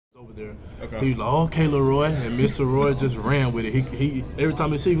over there. Okay. He was like, "Okay, Leroy," and Mr. Roy just ran with it. He every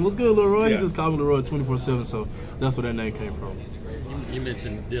time he see him, "What's good, Leroy?" Yeah. He just called me Leroy 24/7. So that's where that name came from. You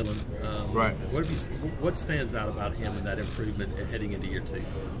mentioned Dylan. Right. What stands out about him and that improvement heading into year 2?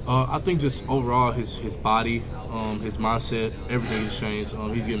 I think just overall his body, his mindset, everything has changed.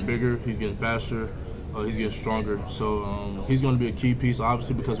 He's getting bigger, he's getting faster, he's getting stronger. So he's going to be a key piece,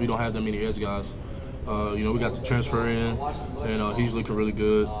 obviously, because we don't have that many edge guys. We got the transfer in, and he's looking really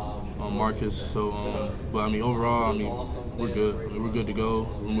good, Marcus. So, but I mean, overall, I mean, we're good. I mean, we're good to go.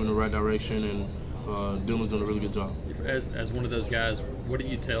 We're moving in the right direction, and Dylan's doing a really good job. As one of those guys, what do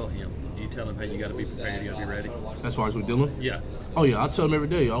you tell him? Do you tell him, "Hey, you got to be prepared, you got to be ready"? As far as with Dylan? Yeah. Oh yeah, I tell him every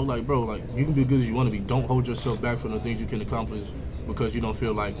day. I'm like, bro, like you can be good as you want to be. Don't hold yourself back from the things you can accomplish because you don't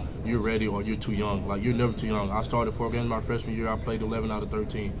feel like you're ready or you're too young. Like you're never too young. I started 4 games my freshman year. I played 11 out of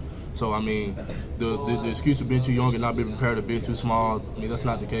 13. So I mean, the excuse of being too young and not being prepared or being too small, I mean that's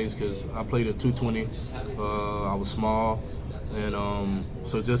not the case because I played at 220. I was small, and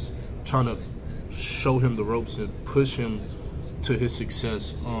so just trying to show him the ropes and push him to his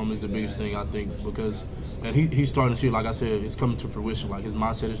success is the biggest thing I think and he's starting to see, like I said, it's coming to fruition. Like his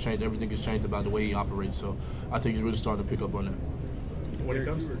mindset has changed, everything has changed about the way he operates. So I think he's really starting to pick up on that. When it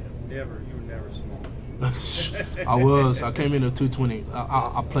comes to you were never small. I came in at 220.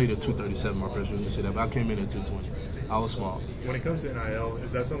 I played at 237 my freshman year. You see that, but I came in at 220. I was small. When it comes to NIL,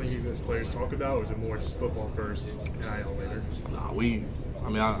 is that something you as players talk about, or is it more just football first, NIL later? I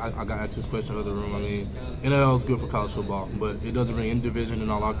got asked this question in the other room. I mean, NIL is good for college football, but it doesn't bring any division in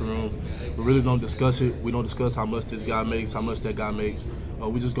our locker room. We really don't discuss it. We don't discuss how much this guy makes, how much that guy makes.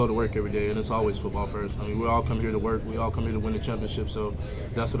 We just go to work every day, and it's always football first. I mean, we all come here to work. We all come here to win the championship, so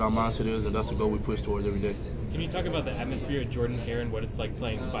that's what our mindset is, and that's the goal we push towards every day. Can you talk about the atmosphere at Jordan-Hare and what it's like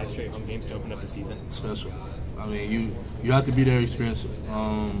playing 5 straight home games to open up the season? Special. I mean, you have to be there to experience it.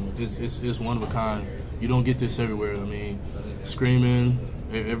 It's one of a kind. You don't get this everywhere. I mean, screaming,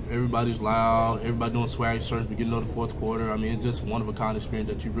 everybody's loud, everybody doing swag shirts, we getting into the fourth quarter. I mean, it's just one of a kind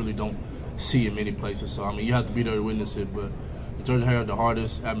experience that you really don't see in many places. So, I mean, you have to be there to witness it. But Jordan-Hare had the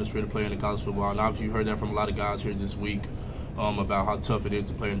hardest atmosphere to play in college football. And obviously you heard that from a lot of guys here this week about how tough it is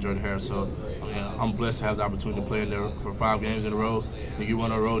to play in Jordan-Hare. So, I mean, I'm blessed to have the opportunity to play in there for 5 games in a row. You get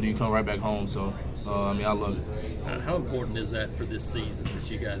one on the road, you come right back home. So, I mean, I love it. How important is that for this season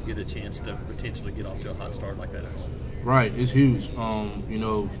that you guys get a chance to potentially get off to a hot start like that at home? Right, it's huge.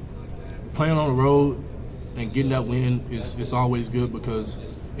 Playing on the road and getting that win is always good because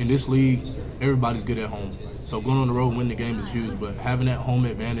in this league, everybody's good at home. So going on the road and winning the game is huge, but having that home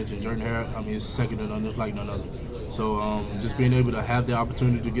advantage in Jordan-Hare, I mean, it's second to none. It's like none other. So just being able to have the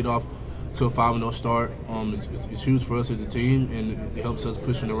opportunity to get off to a 5-0 start, it's huge for us as a team, and it helps us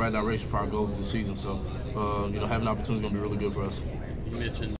push in the right direction for our goals this season. So, having an opportunity is going to be really good for us. You mentioned